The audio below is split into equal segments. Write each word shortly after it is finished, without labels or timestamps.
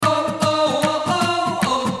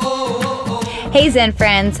Hey Zen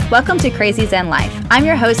friends, welcome to Crazy Zen Life. I'm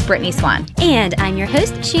your host, Brittany Swan. And I'm your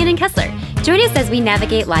host, Shannon Kessler. Join us as we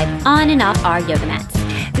navigate life on and off our yoga mats.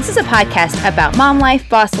 This is a podcast about mom life,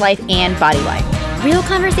 boss life, and body life. Real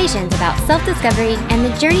conversations about self-discovery and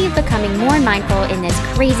the journey of becoming more mindful in this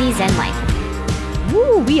crazy Zen life.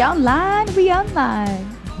 Woo, we online.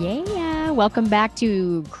 Yeah, welcome back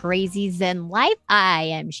to Crazy Zen Life. I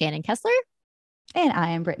am Shannon Kessler. And I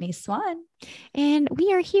am Brittany Swan. And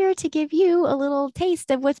we are here to give you a little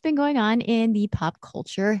taste of what's been going on in the pop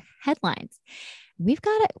culture headlines. We've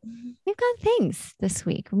got things this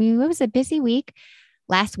week. I mean, it was a busy week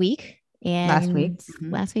last week. And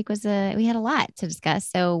last week was we had a lot to discuss.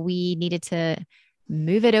 So we needed to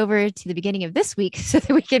move it over to the beginning of this week so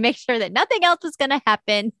that we can make sure that nothing else was going to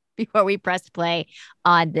happen before we press play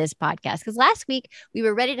on this podcast. Because last week we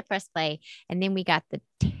were ready to press play. And then we got the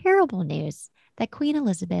terrible news that Queen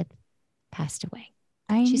Elizabeth passed away.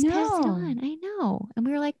 She's passed on. I know. And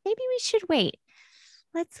we were like, maybe we should wait.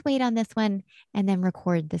 Let's wait on this one and then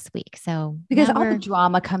record this week. So because all the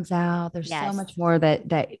drama comes out, there's so much more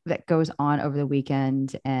that goes on over the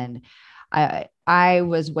weekend. And I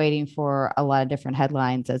was waiting for a lot of different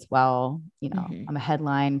headlines as well. You know, I'm a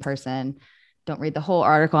headline person. Don't read the whole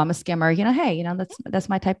article. I'm a skimmer. You know, hey, that's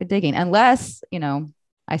my type of digging. Unless,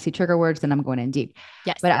 I see trigger words, then I'm going in deep.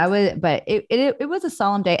 Yes. But it was a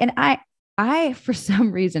solemn day. And I, for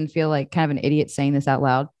some reason, feel like kind of an idiot saying this out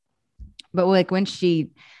loud, but like when the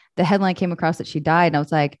headline came across that she died, and I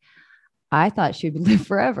was like, I thought she would live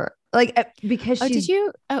forever. Like, because did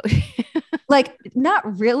you? Oh, like,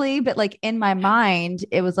 not really, but like in my mind,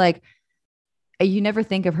 it was like, you never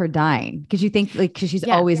think of her dying because you think because she's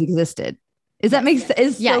always existed. Does that make sense?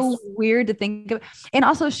 It's so weird to think of. And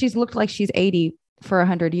also she's looked like she's 80 for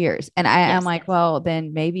 100 years. And I am like, well,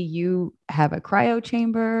 then maybe you have a cryo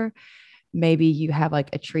chamber. Maybe you have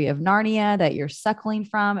like a tree of Narnia that you're suckling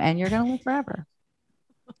from and you're going to live forever.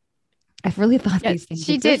 I've really thought these things.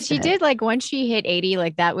 She did like once she hit 80,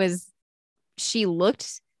 like she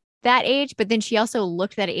looked that age, but then she also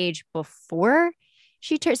looked that age before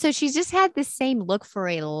she turned. So she's just had the same look for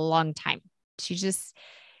a long time. It's just,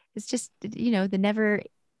 the never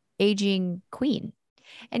aging queen.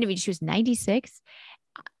 And I mean, she was 96.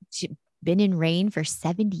 She'd been in reign for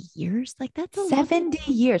 70 years. Like that's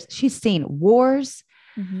 70 years. She's seen wars,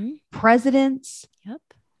 presidents,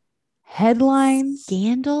 headlines,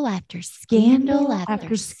 scandal after scandal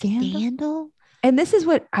after scandal. And this is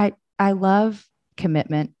what I love: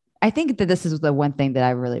 commitment. I think that this is the one thing that I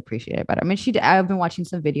really appreciate about her. I mean, I've been watching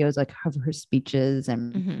some videos like of her speeches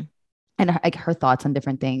and like her thoughts on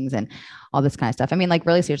different things and all this kind of stuff. I mean, like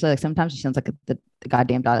really seriously, like sometimes she sounds like the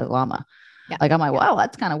goddamn Dalai Lama. Yeah. Like I'm like, wow,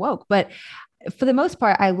 that's kind of woke. But for the most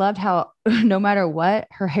part, I loved how no matter what,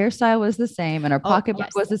 her hairstyle was the same and her pocketbook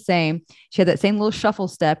was the same. She had that same little shuffle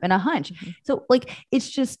step and a hunch. So like, it's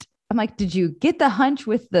just, I'm like, did you get the hunch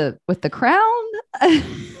with the crown?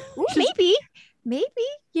 Maybe.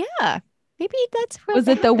 Yeah. Maybe that's what was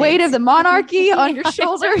it the weight of the monarchy on your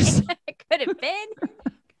shoulders? It could have been.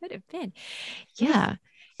 Yeah,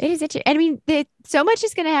 it is interesting. I mean, so much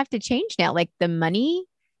is going to have to change now. Like the money,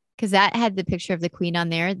 because that had the picture of the queen on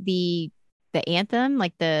there. The anthem,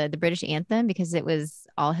 like the British anthem, because it was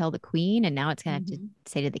all hail the queen, and now it's going to have to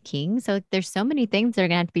say to the king. So there's so many things that are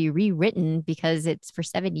going to have to be rewritten because it's for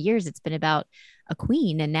 7 years it's been about a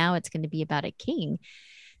queen, and now it's going to be about a king.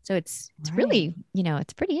 So it's really,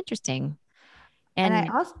 it's pretty interesting. And I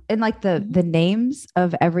also, like the names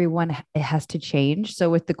of everyone, it has to change. So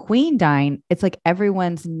with the queen dying, it's like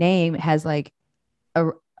everyone's name has like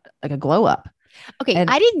a glow up. Okay. And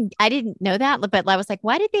I didn't know that, but I was like,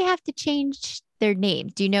 why did they have to change their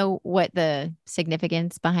names? Do you know what the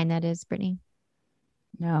significance behind that is, Brittany?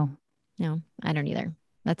 No, I don't either.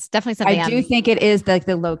 That's definitely something I do think it is like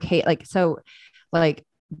the locate, like, so like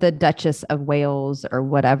the Duchess of Wales or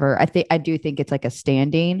whatever. I do think it's like a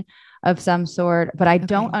standing of some sort, but I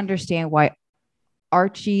don't understand why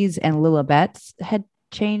Archie's and Lilibet's had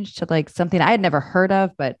changed to like something I had never heard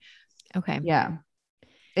of, but yeah,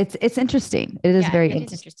 it's interesting. It is very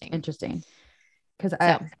interesting. Cause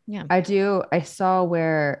I saw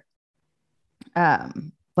where,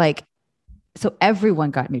 like, so everyone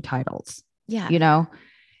got new titles,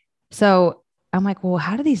 so I'm like, well,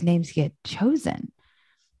 how do these names get chosen?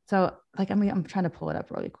 So like, I'm trying to pull it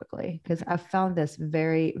up really quickly because I found this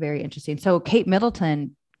very, very interesting. So Kate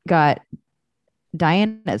Middleton got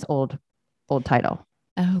Diana's old title.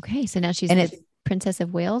 Okay. So now she's the Princess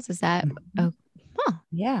of Wales. Is that?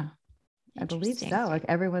 Yeah. I believe so. Like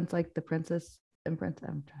everyone's like the princess and princess.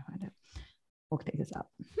 I'm trying to find it. We'll take this out.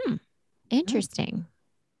 Interesting.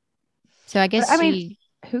 So I guess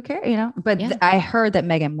who cares? You know, but Yeah. I heard that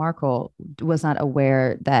Meghan Markle was not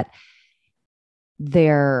aware that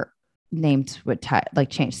their names would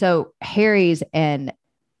change. So Harry's and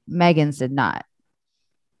Meghan's did not.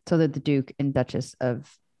 So they're the Duke and Duchess of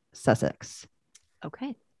Sussex.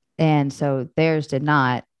 Okay. And so theirs did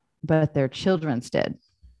not, but their children's did.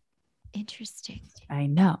 Interesting. I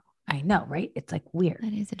know, right? It's like weird.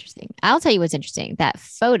 That is interesting. I'll tell you what's interesting. That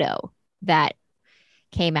photo that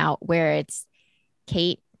came out where it's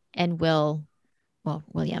Kate and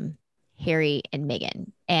William, Harry and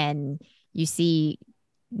Meghan. And you see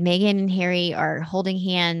Meghan and Harry are holding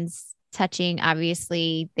hands, touching.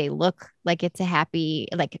 Obviously, they look like it's a happy,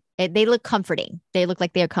 like they look comforting. They look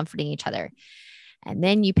like they're comforting each other. And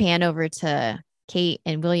then you pan over to Kate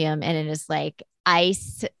and William, and it is like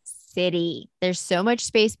Ice City. There's so much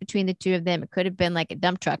space between the two of them. It could have been like a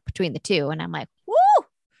dump truck between the two. And I'm like, woo,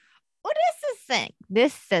 what is this thing?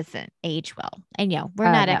 This doesn't age well. I know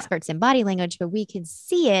we're not experts in body language, but we can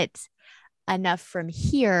see it enough from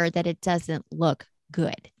here that it doesn't look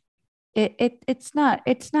good. It's not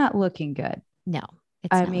looking good. No,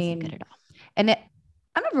 it's not looking good at all. And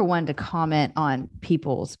I'm never one to comment on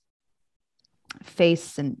people's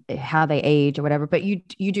face and how they age or whatever, but you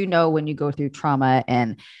do know when you go through trauma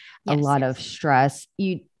and a lot of stress,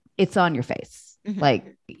 it's on your face. Mm-hmm.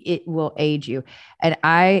 Like it will age you. And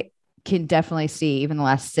I can definitely see even the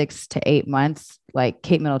last 6 to 8 months, like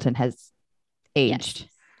Kate Middleton has aged.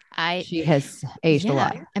 Yes. She has aged a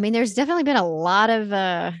lot. I mean, there's definitely been a lot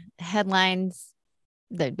of headlines,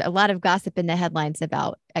 a lot of gossip in the headlines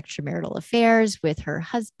about extramarital affairs with her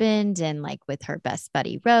husband and like with her best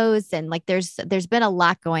buddy Rose. And like, there's been a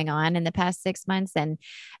lot going on in the past 6 months. And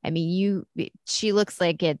I mean, she looks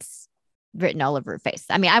like it's written all over her face.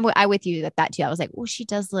 I mean, I with you that too. I was like, oh, she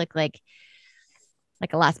does look like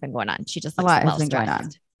a lot's been going on. She just looks a lot has been going on.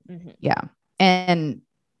 Mm-hmm. Yeah. And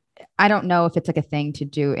I don't know if it's like a thing to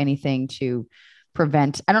do anything to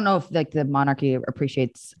prevent. I don't know if like the monarchy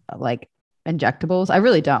appreciates like injectables. I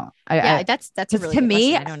really don't. That's a really good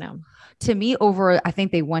question. I don't know. To me, I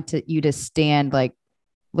think they want you to stand like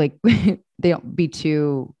they don't be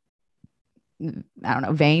too, I don't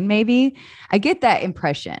know, vain. Maybe I get that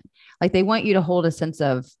impression. Like they want you to hold a sense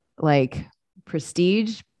of like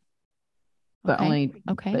prestige, but only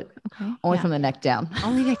from the neck down.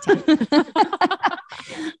 Only neck down.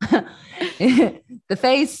 The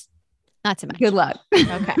face, not so much. Good luck.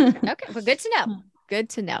 Okay. Well, good to know. Good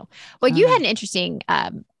to know. Well, you had an interesting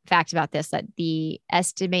fact about this, that the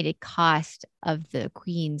estimated cost of the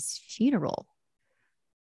Queen's funeral.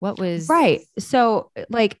 What was right? So,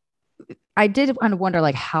 like, I did kind of wonder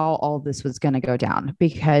like how all this was going to go down,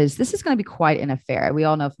 because this is going to be quite an affair. We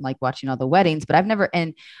all know from like watching all the weddings, but I've never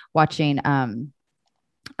watching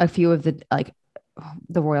a few of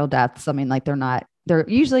the royal deaths. I mean, like they're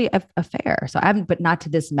usually a fair. So but not to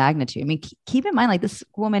this magnitude. I mean, keep in mind, like this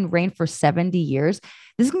woman reigned for 70 years.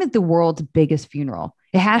 This is going to be the world's biggest funeral.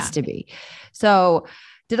 It has to be. So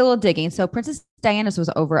did a little digging. So Princess Diana's was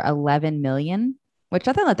over 11 million, which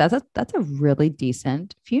I thought that's a really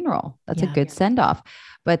decent funeral. That's a good send off.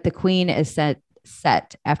 But the Queen is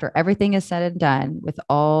set after everything is said and done with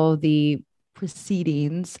all the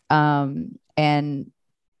proceedings. And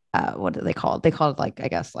what do they call it? They call it like, I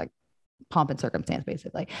guess, like pomp and circumstance,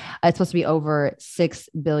 basically. It's supposed to be over 6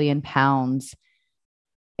 billion pounds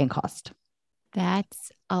in cost.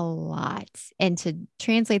 That's a lot. And to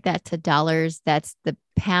translate that to dollars, that's the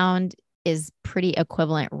pound is pretty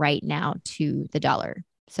equivalent right now to the dollar.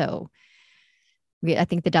 So I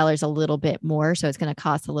think the dollar is a little bit more. So it's going to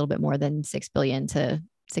cost a little bit more than $6 billion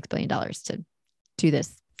to do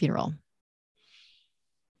this funeral.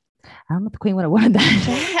 I don't know if the Queen would have wanted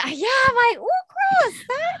that. I'm like, oh, gross.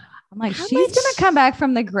 I'm like, she's going to come back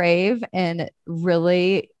from the grave and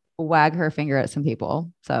really wag her finger at some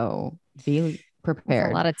people. So be prepared.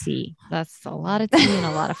 That's a lot of tea. That's a lot of tea and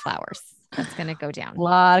a lot of flowers. That's going to go down. A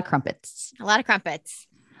lot of crumpets. A lot of crumpets.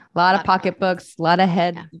 A lot of pocketbooks. A lot of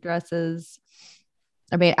head dresses.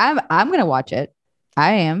 I mean, I'm going to watch it.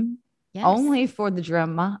 I am. Yes. Only for the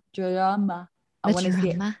drama.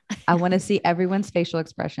 I want to see everyone's facial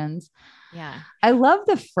expressions. Yeah. I love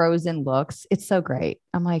the Frozen looks. It's so great.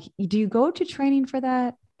 I'm like, do you go to training for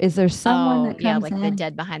that? Is there someone that comes like in? the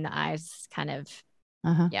dead behind the eyes kind of.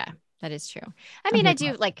 Yeah, that is true. I mean, I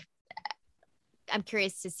do like, I'm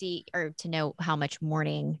curious to see or to know how much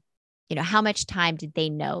mourning, how much time did they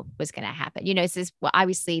know was going to happen? It's this, well,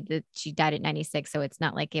 obviously she died at 96. So it's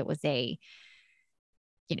not like it was a,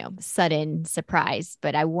 sudden surprise,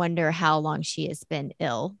 but I wonder how long she has been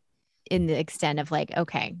ill, in the extent of like,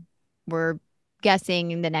 okay, we're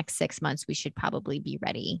guessing in the next 6 months, we should probably be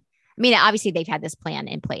ready. I mean, obviously they've had this plan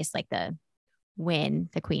in place, like when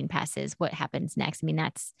the queen passes, what happens next. I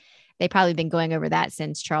mean, they've probably been going over that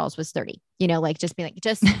since Charles was 30, like just be like,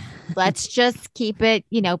 let's just keep it,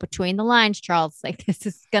 between the lines, Charles, like this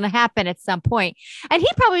is going to happen at some point. And he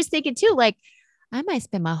probably was thinking too, like, I might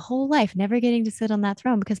spend my whole life never getting to sit on that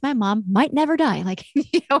throne because my mom might never die. Like,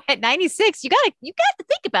 at 96, you got to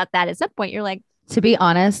think about that at some point. You're like, to be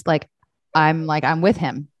honest, I'm with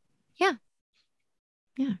him. Yeah.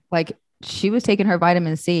 Yeah. Like she was taking her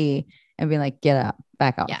vitamin C and being like, get up,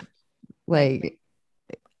 back off. Yeah. Like,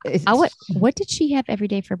 what did she have every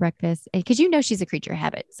day for breakfast? Because she's a creature of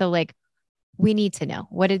habit. So like, we need to know,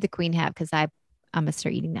 what did the queen have? Because I'm gonna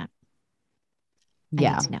start eating that. I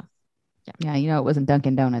need to know. Yeah, it wasn't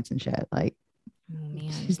Dunkin' Donuts and shit. Like,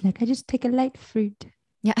 she's like, I just take a light fruit.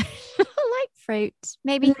 Yeah, light fruit,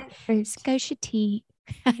 maybe Scotia tea.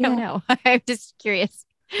 I don't know. I'm just curious.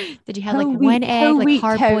 Did you have like one egg, like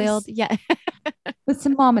hard boiled? Yeah, with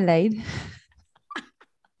some marmalade.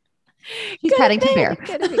 She's Paddington Bear.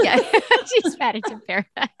 Yeah, she's Paddington Bear.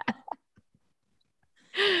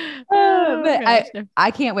 But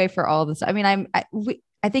I can't wait for all this. I mean,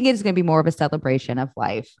 I think it's going to be more of a celebration of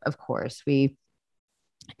life. Of course,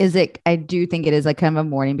 I do think it is like kind of a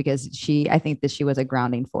mourning because I think that she was a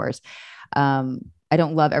grounding force. I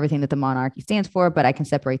don't love everything that the monarchy stands for, but I can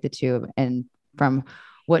separate the two and from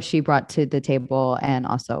what she brought to the table and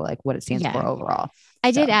also like what it stands for overall.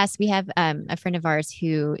 I did ask, we have a friend of ours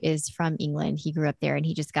who is from England. He grew up there and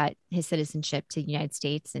he just got his citizenship to the United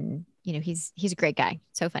States. And, he's a great guy.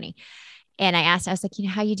 So funny. And I asked, I was like,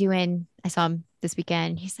 how you doing? I saw him this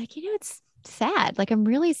weekend. He's like, it's sad. Like, I'm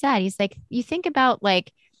really sad. He's like, you think about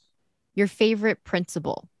like your favorite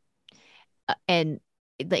principal and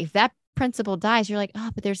like if that principal dies, you're like, oh,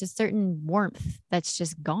 but there's a certain warmth that's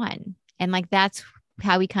just gone. And like, that's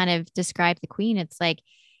how we kind of describe the queen. It's like,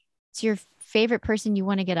 it's your favorite person you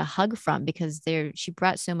want to get a hug from because she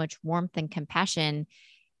brought so much warmth and compassion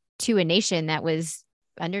to a nation that was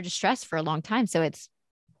under distress for a long time. So I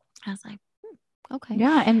was like, okay.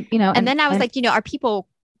 Yeah. And, and then I was like, are people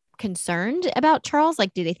concerned about Charles?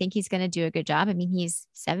 Like, do they think he's going to do a good job? I mean, he's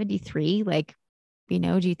 73. Like, do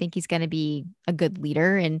you think he's going to be a good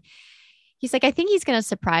leader? And he's like, I think he's going to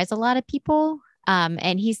surprise a lot of people.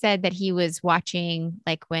 And he said that he was watching,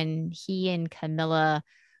 like when he and Camilla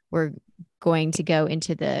were going to go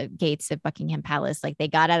into the gates of Buckingham Palace, like they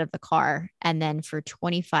got out of the car and then for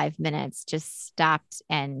 25 minutes just stopped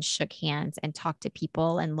and shook hands and talked to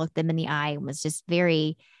people and looked them in the eye and was just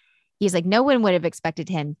he's like, no one would have expected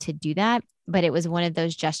him to do that. But it was one of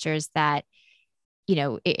those gestures that,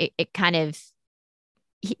 it kind of,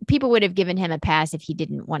 people would have given him a pass if he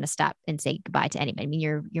didn't want to stop and say goodbye to anybody. I mean,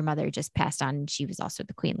 your mother just passed on and she was also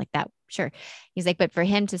the queen, like that. Sure. He's like, but for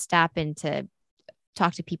him to stop and to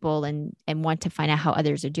talk to people and want to find out how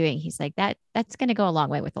others are doing, he's like, that's going to go a long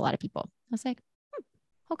way with a lot of people. I was like,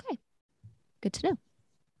 okay, good to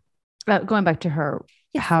know. Going back to her,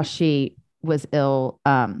 how she was ill,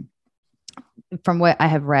 from what I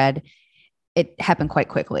have read, it happened quite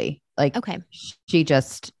quickly. Like, okay, she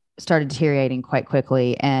just started deteriorating quite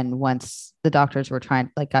quickly. And once the doctors were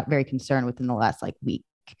got very concerned within the last week.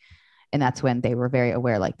 And that's when they were very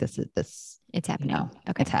aware, like it's happening.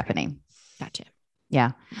 Okay. It's happening. Gotcha.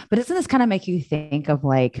 Yeah. But doesn't this kind of make you think of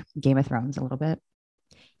like Game of Thrones a little bit?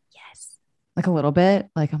 Yes. Like a little bit.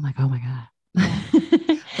 Like, I'm like, oh my God.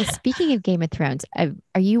 Yeah. Well, speaking of Game of Thrones,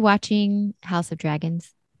 are you watching House of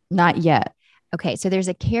Dragons? Not yet. Okay. So there's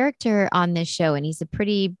a character on this show and he's a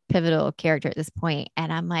pretty pivotal character at this point.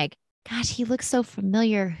 And I'm like, gosh, he looks so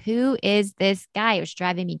familiar. Who is this guy? It was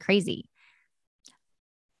driving me crazy.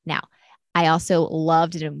 Now, I also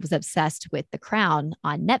loved and was obsessed with The Crown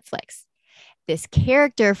on Netflix. This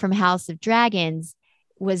character from House of Dragons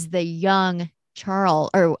was the young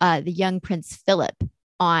the young Prince Philip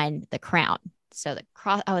on The Crown. So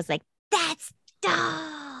I was like, that's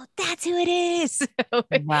who it is.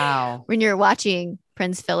 Wow. When you're watching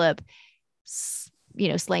Prince Philip,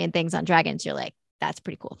 slaying things on dragons, you're like, that's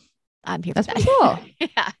pretty cool. I'm here for that. That's pretty cool.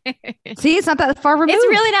 Yeah. See, it's not that far removed. It's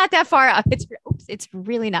really not that far up. It's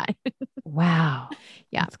really not. Wow.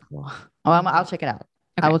 Yeah. That's cool. Oh, I'll check it out.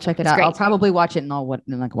 Okay. I will check it out. Great. I'll probably watch it in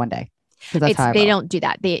one day. They don't do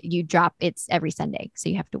that. It's every Sunday. So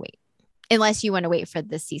you have to wait unless you want to wait for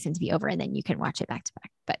the season to be over and then you can watch it back to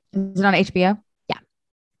back. But is it on HBO? Yeah.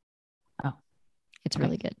 Oh, it's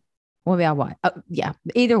really good. Well, maybe I'll watch. Yeah.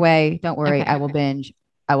 Either way, don't worry. Okay, I will binge.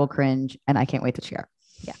 I will cringe and I can't wait to share.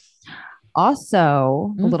 Yeah.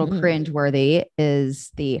 Also, a little cringe worthy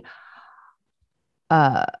is the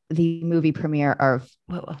movie premiere of,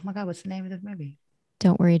 oh my God, what's the name of the movie?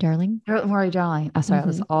 Don't worry, darling. Don't worry, darling. Oh, sorry. I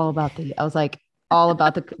was all about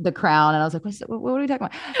the crown. And I was like, what are we talking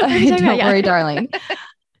about? Don't worry, darling.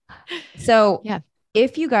 So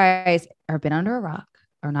if you guys have been under a rock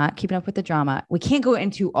or not keeping up with the drama, we can't go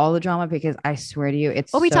into all the drama because I swear to you,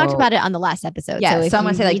 we talked about it on the last episode. Yeah. So I'm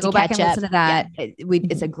going to say like, go back and listen to that. Yeah.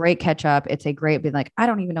 It's a great catch up. It's a great, being like, I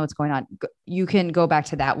don't even know what's going on. You can go back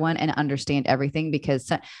to that one and understand everything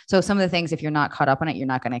because so some of the things, if you're not caught up on it, you're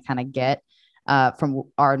not going to kind of get from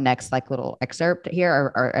our next like little excerpt here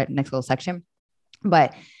or our next little section,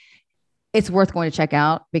 but it's worth going to check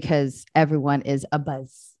out because everyone is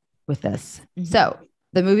abuzz with this. Mm-hmm. So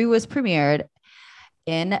the movie was premiered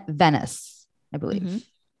in Venice, I believe,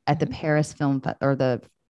 at the Paris Film or the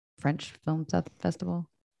French Film Festival.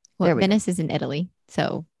 Well, Venice is in Italy,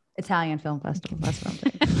 so Italian Film Festival. That's what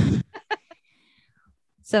I'm saying.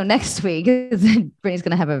 So next week, Brittany's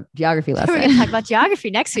going to have a geography lesson. We're going to talk about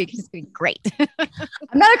geography next week. It's going to be great. I'm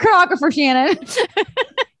not a choreographer, Shannon.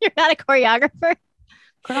 You're not a choreographer?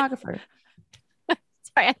 Choreographer.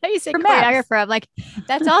 Sorry, I thought you said choreographer. I'm like,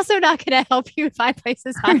 that's also not going to help you find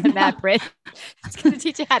places on the map, Britt. It's going to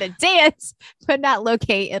teach you how to dance, but not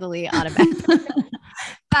locate Italy on a map.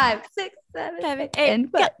 5, 6, 7, 8.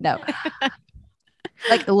 No.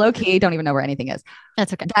 Like low key, don't even know where anything is.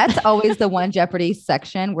 That's okay. That's always the one Jeopardy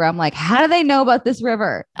section where I'm like, how do they know about this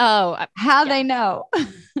river? Oh, how they know?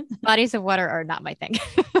 Bodies of water are not my thing.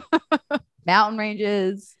 Mountain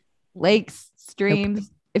ranges, lakes, streams. Nope.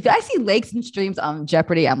 If I see lakes and streams on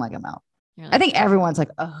Jeopardy, I'm like, I'm out. Like, I think everyone's like,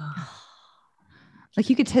 oh, like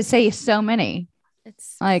you could say so many.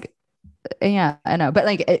 It's like, yeah, I know, but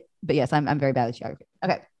like, but yes, I'm very bad at geography.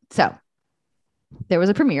 Okay, so there was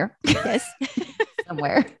a premiere. Yes.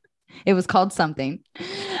 Somewhere. It was called something.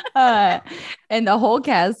 And the whole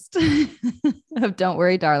cast of Don't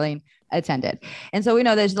Worry, Darling attended. And so we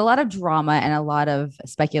know there's a lot of drama and a lot of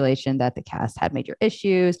speculation that the cast had major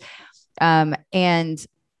issues. And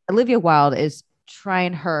Olivia Wilde is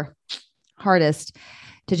trying her hardest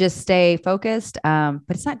to just stay focused. But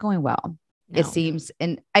it's not going well. No. It seems.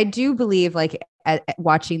 And I do believe like at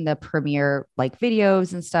watching the premiere, like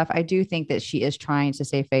videos and stuff, I do think that she is trying to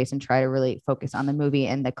save face and try to really focus on the movie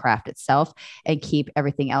and the craft itself and keep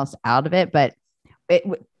everything else out of it. But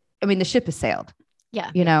I mean, the ship has sailed. Yeah.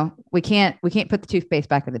 You know, we can't put the toothpaste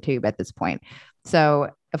back in the tube at this point. So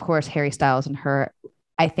of course, Harry Styles and her,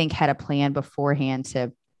 I think, had a plan beforehand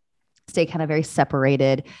to stay kind of very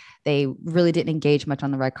separated. They really didn't engage much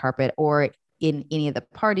on the red carpet or in any of the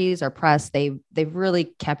parties or press. They've really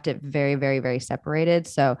kept it very, very, very separated.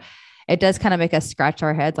 So it does kind of make us scratch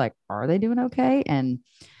our heads like, are they doing okay? And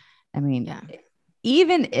I mean,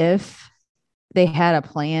 even if they had a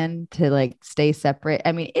plan to like stay separate,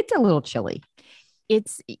 I mean, it's a little chilly.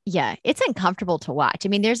 It's uncomfortable to watch. I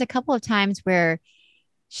mean, there's a couple of times where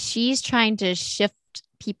she's trying to shift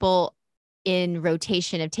people in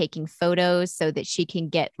rotation of taking photos so that she can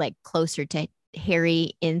get like closer to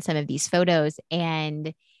Harry in some of these photos,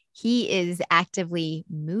 and he is actively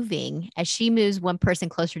moving. As she moves one person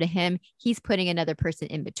closer to him, he's putting another person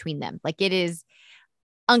in between them. Like, it is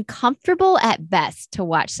uncomfortable at best to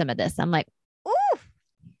watch some of this. I'm like,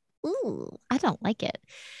 ooh, I don't like it.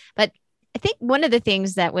 But I think one of the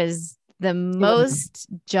things that was the most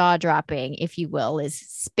jaw-dropping, if you will, is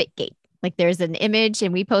Spitgate. Like, there's an image,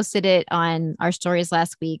 and we posted it on our stories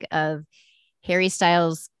last week, of Harry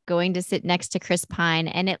Styles going to sit next to Chris Pine,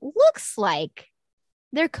 and it looks like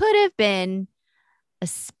there could have been a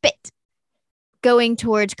spit going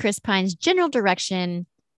towards Chris Pine's general direction,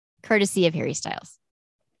 courtesy of Harry Styles.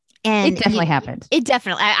 And it definitely happened. It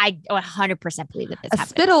definitely, I 100% believe that this happened.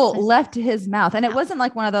 Spittle left his mouth. And it wasn't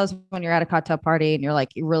like one of those when you're at a cocktail party and you're like,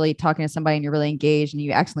 you're really talking to somebody and you're really engaged and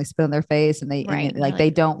you accidentally spit on their face and they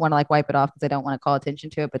don't want to like wipe it off because they don't want to call attention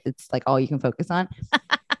to it, but it's like all you can focus on.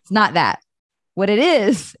 It's not that. What it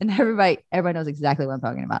is, and everybody knows exactly what I'm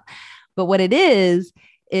talking about. But what it is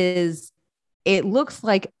it looks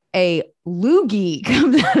like a loogie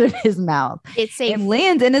comes out of his mouth. And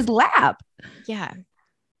lands in his lap. Yeah.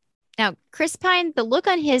 Now, Chris Pine, the look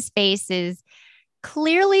on his face is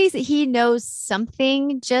clearly he knows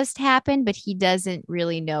something just happened, but he doesn't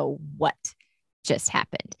really know what just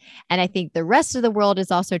happened. And I think the rest of the world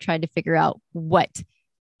is also trying to figure out what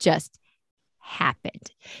just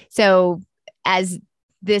happened. So as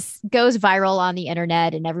this goes viral on the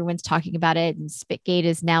internet and everyone's talking about it, and Spitgate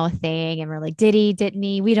is now a thing, and we're like, did he, didn't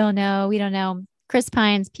he? We don't know. Chris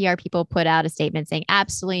Pine's PR people put out a statement saying,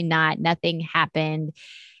 absolutely not. Nothing happened.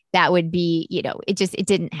 That would be, it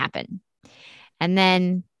didn't happen. And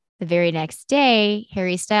then the very next day,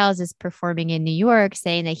 Harry Styles is performing in New York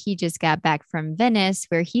saying that he just got back from Venice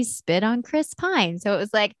where he spit on Chris Pine. So it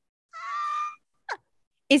was like,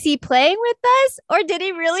 is he playing with us or did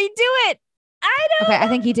he really do it? I don't know. I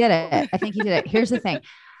think he did it. I think he did it. Here's the thing.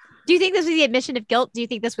 Do you think this was the admission of guilt? Do you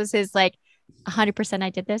think this was his like 100%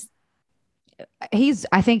 I did this?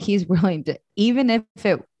 I think he's willing to, even if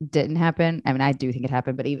it didn't happen. I mean, I do think it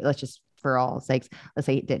happened, but even, let's just, for all sakes, let's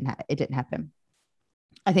say it didn't happen.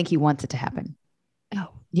 I think he wants it to happen. Oh,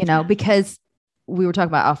 you know, because we were talking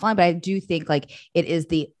about offline, but I do think like it is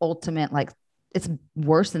the ultimate, like it's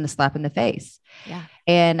worse than a slap in the face. Yeah.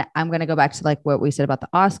 And I'm going to go back to like what we said about the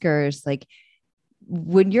Oscars. Like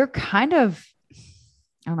when you're kind of,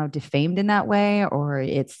 I don't know, defamed in that way, or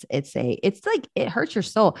it's like, it hurts your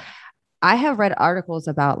soul. I have read articles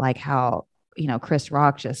about like how, you know, Chris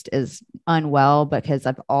Rock just is unwell because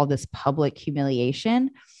of all this public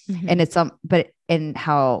humiliation. Mm-hmm. And and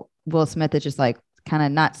how Will Smith is just like kind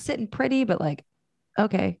of not sitting pretty, but like,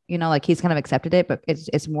 okay, you know, like he's kind of accepted it, but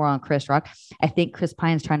it's more on Chris Rock. I think Chris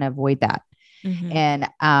Pine's trying to avoid that. Mm-hmm. And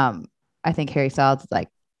I think Harry Styles is like,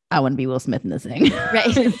 I wouldn't be Will Smith in this thing.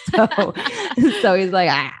 Right. so he's like,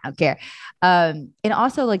 I don't care. And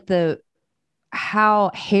also like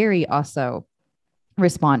how Harry also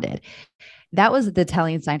responded. That was the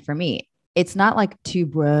telling sign for me. It's not like two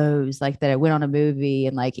bros like that. I went on a movie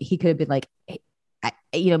and like, he could have been like,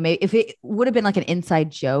 you know, maybe if it would have been like an inside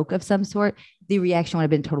joke of some sort, the reaction would have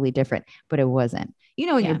been totally different, but it wasn't. You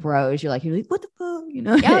know, when you're bros, you're like, what the fuck, you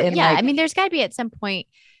know? Yeah. And like, I mean, there's got to be at some point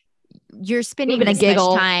you're spending Even a this much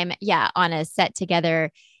giggle. time, on a set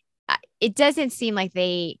together. It doesn't seem like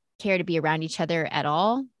they care to be around each other at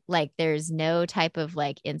all. Like there's no type of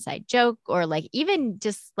like inside joke or like even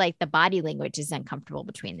just like the body language is uncomfortable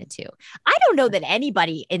between the two. I don't know that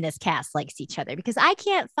anybody in this cast likes each other because I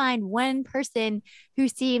can't find one person who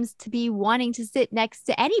seems to be wanting to sit next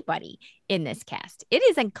to anybody in this cast. It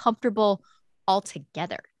is uncomfortable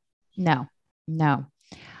altogether. No.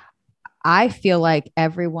 I feel like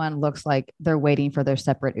everyone looks like they're waiting for their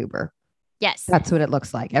separate Uber. Yes. That's what it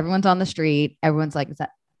looks like. Everyone's on the street. Everyone's like,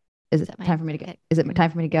 is it time for me to go? Is it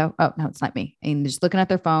time for me to go? Oh, no, it's not me. And just looking at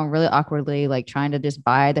their phone really awkwardly, like trying to just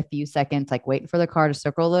buy the few seconds, like waiting for the car to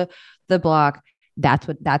circle the block. That's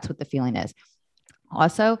what the feeling is.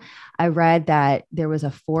 Also, I read that there was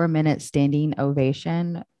a 4-minute standing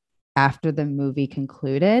ovation after the movie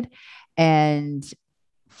concluded, and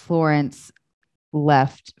Florence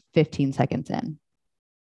left 15 seconds in.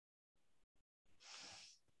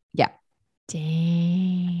 Yeah.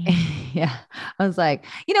 Dang. Yeah. I was like,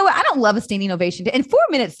 you know what? I don't love a standing ovation. And 4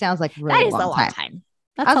 minutes sounds like really that is a long time.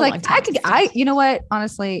 That's I was like, long time. you know what?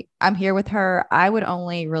 Honestly, I'm here with her. I would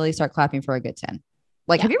only really start clapping for a good 10.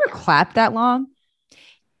 Like, have you ever clapped that long?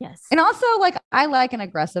 Yes. And also like, I like an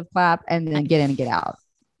aggressive clap and then get in and get out.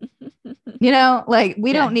 You know, like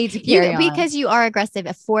we don't need to carry on. Because you are aggressive. A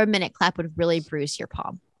 4-minute clap would really bruise your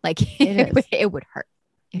palm. Like it would hurt.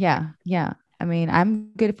 Yeah. Yeah. I mean,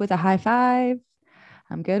 I'm good with a high five.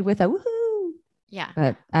 I'm good with a woohoo. Yeah.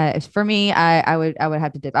 But for me, I would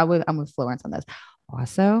have to dip. I'm with Florence on this.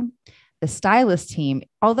 Also, the stylist team,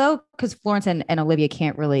 although because Florence and Olivia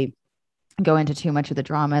can't really go into too much of the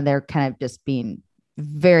drama, they're kind of just being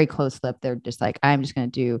very close-lipped. They're just like, I'm just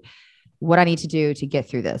going to do what I need to do to get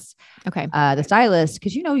through this. Okay. The stylist,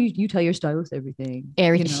 because you tell your stylist everything.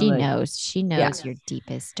 Everything. You know, She knows your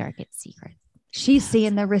deepest, darkest secret. She's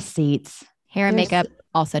seeing the receipts. Hair and makeup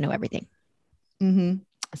also know everything. Mm-hmm.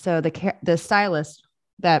 So the stylist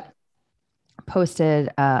that posted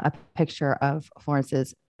a picture of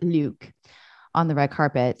Florence's look on the red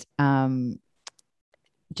carpet,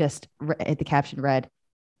 just the caption read,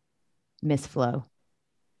 Miss Flo.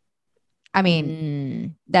 I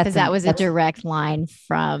mean, that was a direct line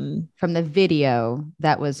from the video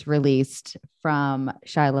that was released from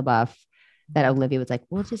Shia LaBeouf that Olivia was like,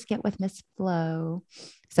 we'll just get with Miss Flo.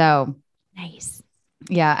 So nice.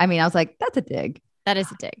 Yeah. I mean, I was like, that's a dig. That is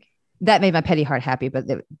a dig. That made my petty heart happy, but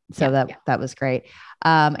that was great.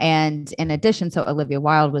 And in addition, so Olivia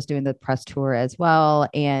Wilde was doing the press tour as well.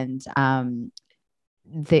 And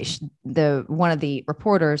the one of the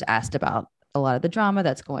reporters asked about a lot of the drama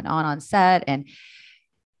that's going on set. And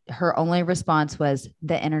her only response was,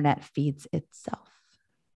 the internet feeds itself.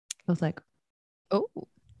 I was like, oh,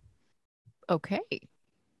 okay.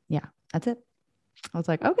 Yeah, that's it. I was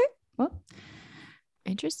like, okay, well,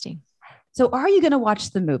 interesting. So are you going to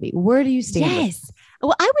watch the movie? Where do you stand? Yes.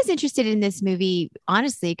 Well, I was interested in this movie,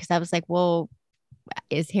 honestly, because I was like, well,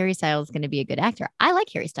 is Harry Styles going to be a good actor? I like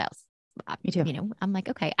Harry Styles. Me too. You know, I'm like,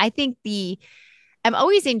 okay. I think I'm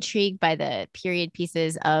always intrigued by the period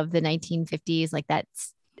pieces of the 1950s, like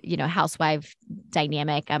that's housewife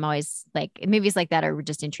dynamic. I'm always like, movies like that are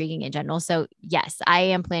just intriguing in general. So yes, I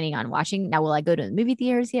am planning on watching. Now, will I go to the movie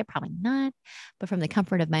theaters yet? Probably not, but from the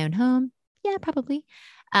comfort of my own home, yeah, probably.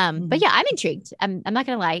 But yeah, I'm intrigued. I'm not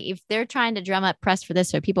gonna lie. If they're trying to drum up press for this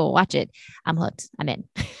so people will watch it, I'm hooked. I'm in.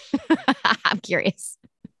 I'm curious.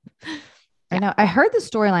 I know. I heard the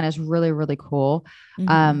storyline is really, really cool.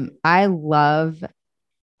 Mhm. I love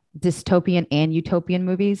dystopian and utopian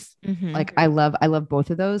movies. Mhm. Like I love both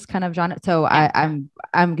of those kind of genre. So Yeah.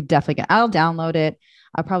 I'm definitely I'll download it.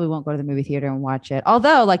 I probably won't go to the movie theater and watch it.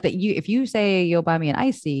 Although like that if you say you'll buy me an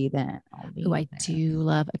icy, then I'll be Ooh, I there. do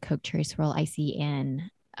love a Coke cherry swirl icy and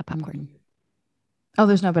a popcorn. Mhm. Oh,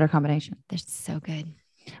 there's no better combination. They're so good.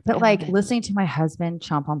 But I like love it. listening to my husband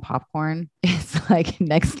chomp on popcorn is like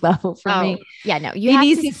next level for me. Yeah, no, He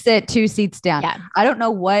needs to sit 2 seats down. Yeah. I don't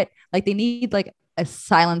know what, like they need like a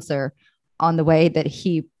silencer on the way that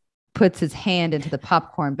he puts his hand into the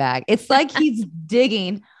popcorn bag. It's like he's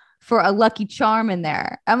digging for a Lucky Charm in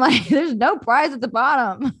there. I'm like, there's no prize at the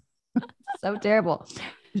bottom. So terrible.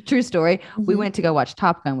 True story. We Mhm. went to go watch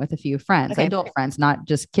Top Gun with a few friends, Okay. adult friends, not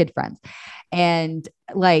just kid friends. And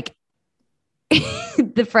like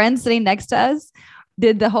the friend sitting next to us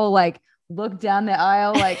did the whole like look down the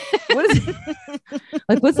aisle, like, what is it?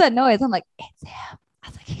 Like, what's that noise? I'm like, it's him. I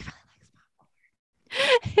was like, he really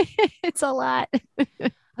likes. It's a lot.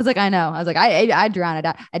 I was like, I know. I was like, I drowned it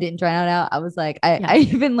out. I didn't drown it out. I was like, Yeah. I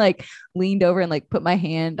even like leaned over and like put my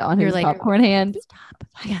hand on You're his like, popcorn hand. Stop.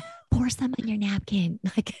 Yeah. Pour some on your napkin.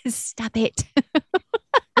 Like, stop it.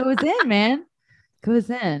 Goes in, man. Goes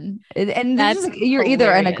in. And That's just, like, you're either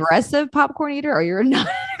an hilarious. aggressive popcorn eater or you're not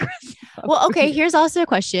an aggressive. Well, popcorn okay. eater. Here's also a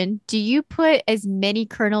question. Do you put as many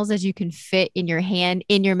kernels as you can fit in your hand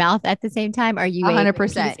in your mouth at the same time? Are you 100%.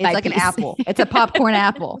 piece It's by like an piece? apple. It's a popcorn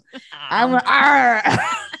apple. I'm like, "Arr!"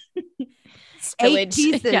 Spillage. 8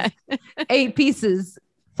 pieces. Yeah. 8 pieces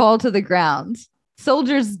fall to the ground.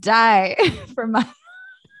 Soldiers die for my.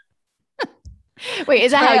 Wait,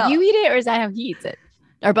 is that how Trail. you eat it or is that how he eats it?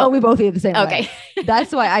 Or Oh, both? we both eat the same way. Okay.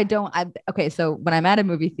 That's why I don't. Okay, so when I'm at a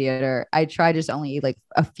movie theater, I try just only eat like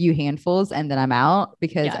a few handfuls and then I'm out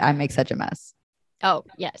because Yeah. I make such a mess. Oh,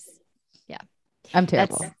 yes. I'm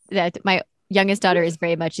terrible. That my youngest daughter is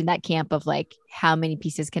very much in that camp of like, how many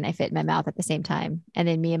pieces can I fit in my mouth at the same time? And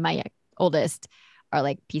then me and my oldest are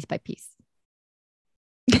like piece by piece.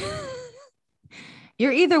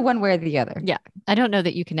 You're either one way or the other. Yeah. I don't know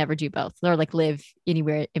that you can ever do both or like live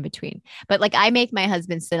anywhere in between. But like I make my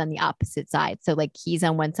husband sit on the opposite side. So like he's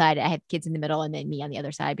on one side, I have kids in the middle, and then me on the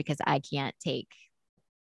other side because I can't take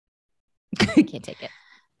it.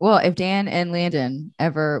 Well, if Dan and Landon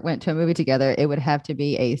ever went to a movie together, it would have to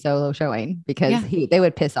be a solo showing because Yeah. they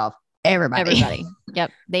would piss off everybody. Everybody.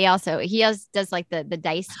 Yep. He does like the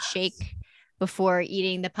dice shake before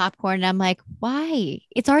eating the popcorn. And I'm like, why?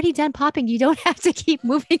 It's already done popping. You don't have to keep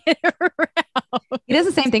moving it around. He does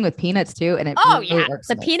the same thing with peanuts too, and it really irks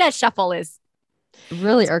The me. peanut shuffle is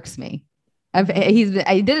Really irks me. I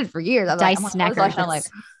did it for years. I was dice like, I'm snacker.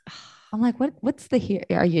 like, what's the here?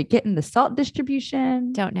 Are you getting the salt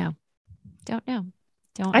distribution? Don't know. Don't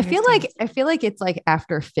I feel like it's like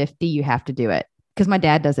after 50 you have to do it because my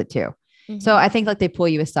dad does it too. So I think like they pull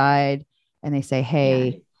you aside and they say,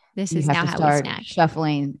 hey, this you is have now to how we start snack.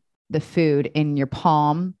 shuffling the food in your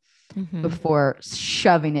palm Mhm. before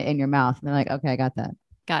shoving it in your mouth. And they're like, okay, I got that.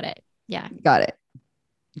 Got it. Yeah. Got it.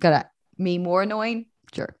 Got it. Me more annoying?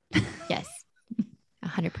 Sure. Yes.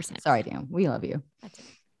 100%. Sorry, Dan. We love you. That's it.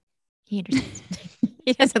 He understands.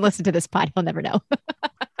 He doesn't listen to this pod. He'll never know.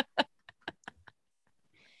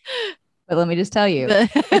 But let me just tell you,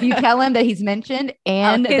 if you tell him that he's mentioned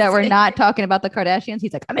and Oh, that we're not talking about the Kardashians,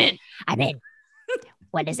 he's like, I'm in.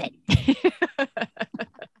 What is it?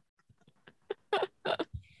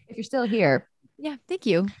 If you're still here, Yeah. Thank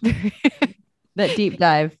you. that deep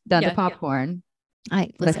dive down Yeah. to popcorn. I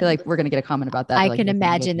But I feel like we're going to get a comment about that. I like, can this thing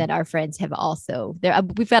imagine with- that our friends have also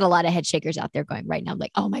we've got a lot of head shakers out there going right now.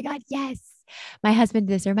 Like, oh my God, yes, my husband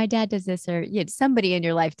does this or my dad does this or somebody in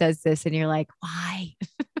your life does this. And you're like, why?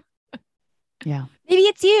 Yeah. Maybe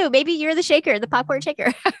it's you. Maybe you're the shaker, the popcorn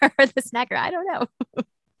shaker or the snacker. I don't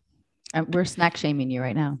know. We're snack shaming you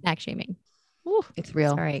right now. Snack shaming. Ooh, It's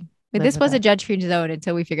real. sorry. But Live this with was a that. judge free zone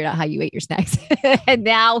until we figured out how you ate your snacks. And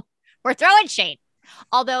now we're throwing shade.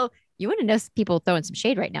 Although you want to know people throwing some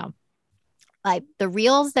shade right now. Like the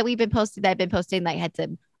reels that I've been posting, like had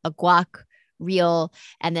a guac reel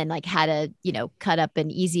and then like had a, cut up an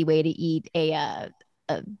easy way to eat a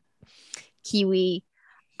kiwi.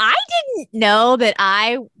 I didn't know that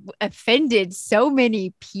I offended so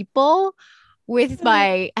many people with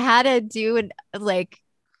my how to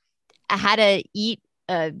eat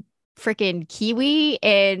a freaking kiwi.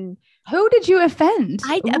 And Who did you offend?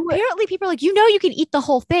 apparently people are like, you can eat the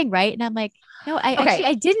whole thing, right? And I'm like, no, actually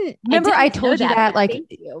I didn't. Remember, I told you that like thank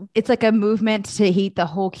you. It's like a movement to eat the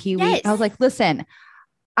whole kiwi. Yes. I was like, listen,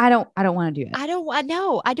 I don't want to do it. I don't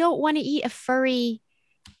want to eat a furry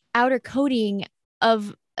outer coating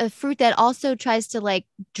of a fruit that also tries to like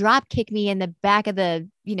drop kick me in the back of the,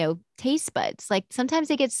 taste buds. Like sometimes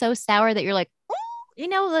they get so sour that you're like,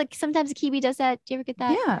 like sometimes a kiwi does that. Do you ever get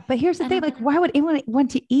that? Yeah. But here's the thing. Like, why would anyone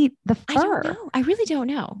want to eat the fur? I don't know. I really don't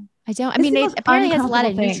know. I mean, it apparently has a lot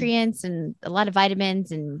of nutrients and a lot of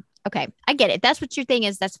vitamins and okay, I get it. That's what your thing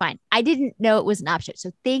is. That's fine. I didn't know it was an option.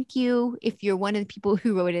 So thank you. If you're one of the people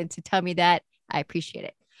who wrote in to tell me that, I appreciate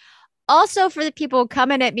it. Also for the people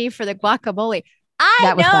coming at me for the guacamole,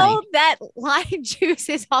 I know that lime juice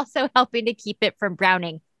is also helping to keep it from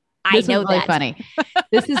browning. This is really funny.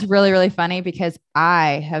 This is really, really funny because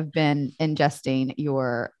I have been ingesting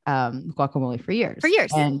your guacamole for years.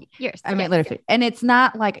 And years. I mean, literally. And it's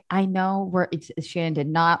not like I know Shannon did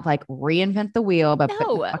not like reinvent the wheel, but put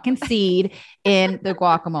the fucking seed in the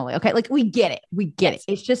guacamole. Okay. Like we get it. It.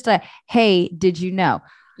 It's just a, hey, did you know?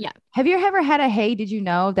 Yeah. Have you ever had a, hey, did you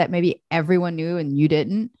know that maybe everyone knew and you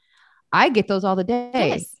didn't? I get those all the day.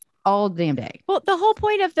 Yes. All damn day. Well, the whole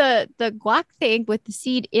point of the guac thing with the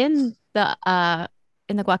seed in the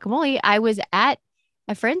guacamole, I was at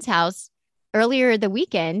a friend's house earlier the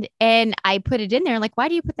weekend and I put it in there. Like, why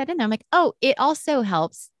do you put that in there? I'm like, oh, it also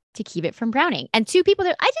helps to keep it from browning. And two people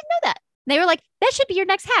there, I didn't know that. They were like, that should be your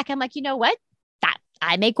next hack. I'm like, you know what?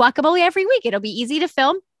 I make guacamole every week. It'll be easy to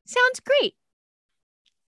film. Sounds great.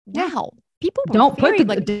 Wow. People don't put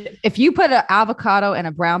if you put an avocado in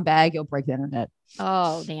a brown bag, you'll break the internet.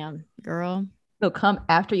 Oh, damn, girl. They'll come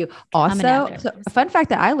after you. Also, a fun fact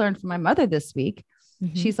that I learned from my mother this week,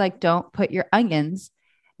 she's like, don't put your onions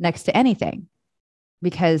next to anything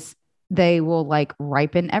because they will like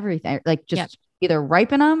ripen everything. Like just either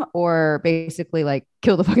ripen them or basically like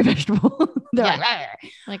kill the fucking vegetable.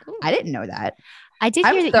 Like, I didn't know that. I did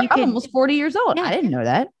hear that I'm almost 40 years old. Yeah. I didn't know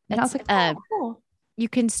that. And I was like, oh, cool. You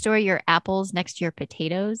can store your apples next to your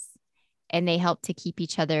potatoes and they help to keep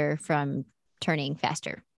each other from turning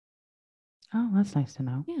faster. Oh, that's nice to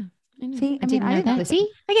know. Yeah. I know. See, I didn't know that. See,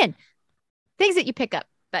 again, things that you pick up,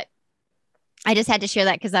 but I just had to share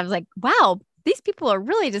that because I was like, wow, these people are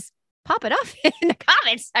really just popping off in the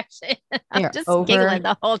comments section. I'm just giggling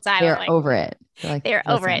the whole time. They're over it. They're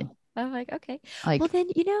over it. I'm like, okay. Well, then,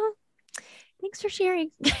 thanks for sharing.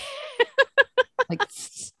 Like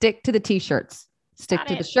stick to the t-shirts. Stick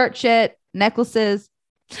to the shirt shit, necklaces.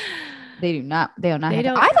 They do not.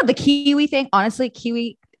 I thought the kiwi thing, honestly,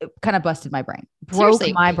 kiwi kind of busted my brain, broke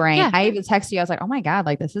my brain. Yeah. I even texted you. I was like, oh my God,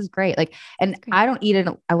 like this is great. Like, and I don't eat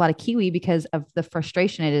a lot of kiwi because of the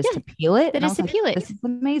frustration it is to peel it. It is to peel it. This is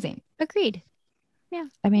amazing. Agreed. Yeah.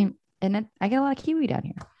 I mean, and I get a lot of kiwi down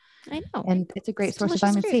here. I know. And it's a great source of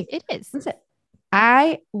vitamin C. It is. Listen,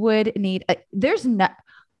 I would need,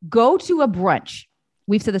 go to a brunch.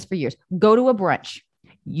 We've said this for years. Go to a brunch.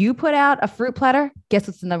 You put out a fruit platter. Guess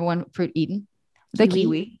what's the number one fruit eaten? The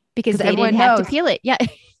kiwi. Because they didn't have to peel it. Yeah.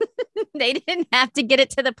 They didn't have to get it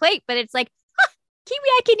to the plate, but it's like, kiwi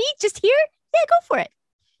I can eat just here. Yeah, go for it.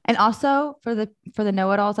 And also for the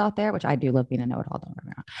know-it-alls out there, which I do love being a know-it-all, don't get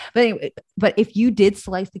me wrong. But anyway, but if you did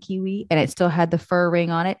slice the kiwi and it still had the fur ring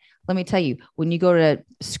on it, let me tell you, when you go to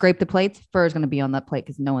scrape the plates, fur is going to be on that plate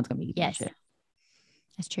because no one's going to be eating that shit.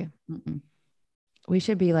 That's true. Mm-mm. We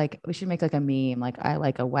should make like a meme, like I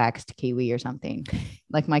like a waxed kiwi or something.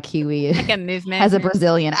 Like my kiwi is like a movement has a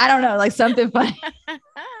Brazilian. I don't know, like something funny.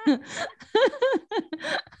 You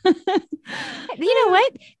know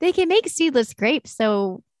what? They can make seedless grapes.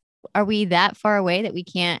 So are we that far away that we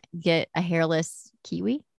can't get a hairless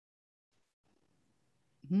kiwi?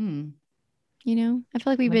 I feel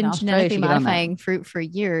like we've been genetically modifying fruit for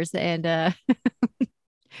years. And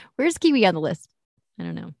where's kiwi on the list? I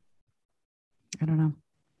don't know.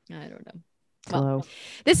 Well,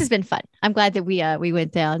 this has been fun. I'm glad that we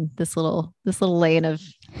went down this little lane of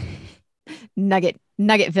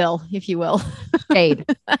Nuggetville, if you will. Shade.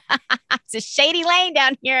 It's a shady lane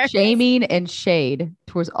down here. Shaming and shade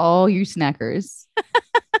towards all you snackers.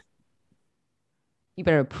 You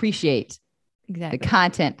better appreciate the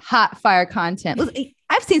content, hot fire content. Listen,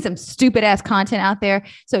 I've seen some stupid ass content out there.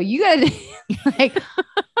 So you gotta like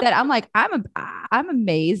that. I'm like, I'm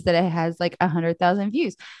amazed that it has like 100,000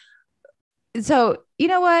 views. So you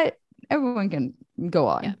know what? Everyone can go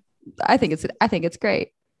on. Yeah. I think it's great.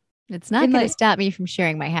 It's not going to stop me from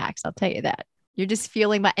sharing my hacks. I'll tell you that. You're just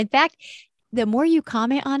feeling in fact, the more you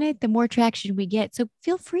comment on it, the more traction we get. So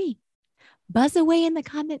feel free. buzz away in the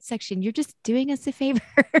comment section. You're just doing us a favor.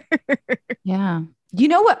 Yeah. You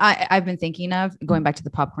know what I've been thinking of, going back to the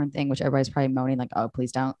popcorn thing, which everybody's probably moaning like, oh,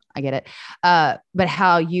 please don't. I get it. But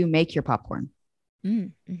how you make your popcorn.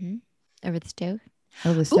 Mm-hmm. Over the stove.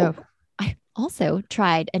 Over the stove. Ooh, I also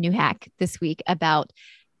tried a new hack this week about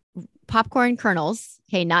popcorn kernels.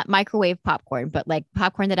 Okay, not microwave popcorn, but like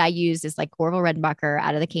popcorn that I use is like Orville Redenbacher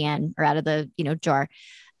out of the can or out of the jar.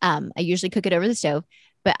 I usually cook it over the stove,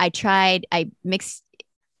 but I mixed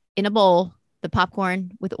in a bowl the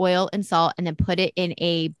popcorn with oil and salt, and then put it in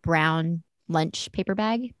a brown lunch paper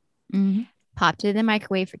bag. Mm-hmm. Popped it in the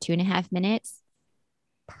microwave for 2.5 minutes.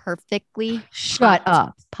 Perfectly shut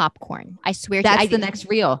up popcorn. I swear that's the next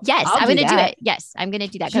reel. Yes, I'm going to do it. Yes, I'm going to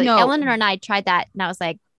do that. Because Ellen and I tried that, and I was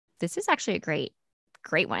like, this is actually a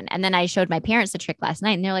great one. And then I showed my parents the trick last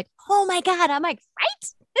night, and they're like, oh my God. I'm like,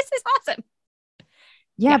 right? This is awesome.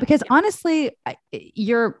 Yeah, because honestly,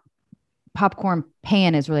 your popcorn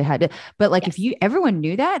pan is really high. But like, if everyone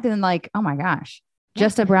knew that, then like, oh my gosh,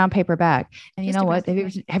 just a brown paper bag. And you know what? Have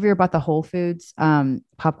you ever bought the Whole Foods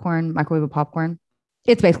popcorn, microwave popcorn?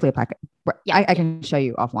 It's basically a packet. Yeah. I can show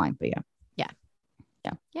you offline, but yeah.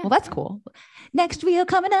 Well, that's cool. Next reel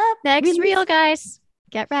coming up. Next reel, guys.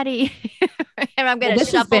 Get ready. And I'm going to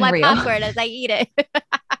shuffle my popcorn as I eat it.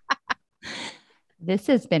 This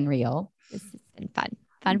has been real. This has been fun.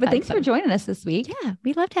 But thanks for joining us this week. Yeah,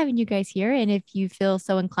 we loved having you guys here. And if you feel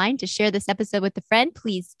so inclined to share this episode with a friend,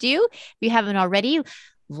 please do. If you haven't already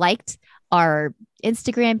liked our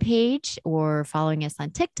Instagram page or following us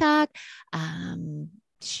on TikTok,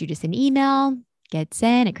 shoot us an email,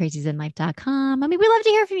 getzen@crazyzenlife.com. I mean, we love to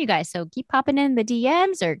hear from you guys. So keep popping in the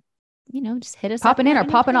DMs or, just hit us popping in or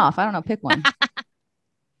popping off. I don't know. Pick one.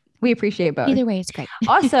 We appreciate both. Either way, it's great.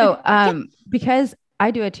 Also, because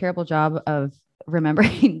I do a terrible job of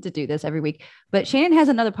remembering to do this every week, but Shannon has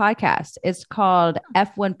another podcast. It's called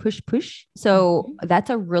F1 Push Push. So that's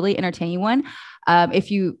a really entertaining one.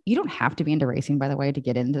 If you don't have to be into racing, by the way, to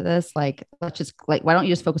get into this, like, let's just why don't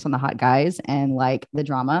you just focus on the hot guys and like the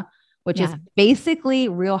drama, which is basically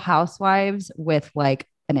Real Housewives with like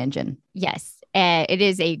an engine. Yes. It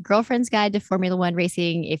is a girlfriend's guide to Formula One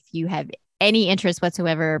racing. If you have any interest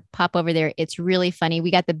whatsoever, pop over there. It's really funny. We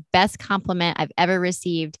got the best compliment I've ever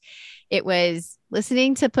received. It was,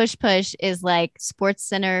 listening to Push Push is like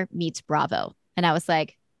SportsCenter meets Bravo. And I was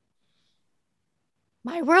like,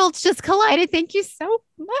 my worlds just collided. Thank you so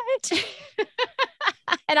much.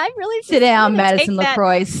 And I really sit down, Madison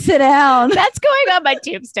LaCroix. Sit down. That's going on my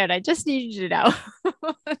tombstone. I just need you to know.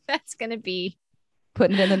 That's going to be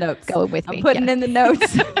putting it in the notes. Going with me. I'm putting in the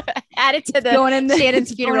notes. Add it to the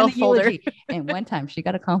Shannon's funeral folder. And one time she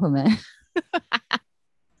got a compliment.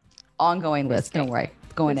 Ongoing list. Don't worry.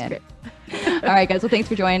 It's going in. Great. All right, guys. Well, thanks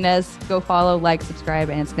for joining us. Go follow, like, subscribe,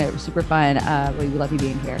 and it's going to be super fun. We love you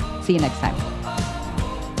being here. See you next time.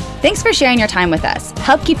 Thanks for sharing your time with us.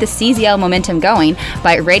 Help keep the CZL momentum going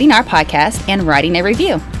by rating our podcast and writing a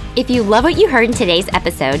review. If you love what you heard in today's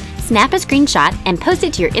episode, snap a screenshot and post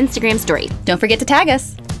it to your Instagram story. Don't forget to tag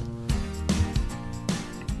us.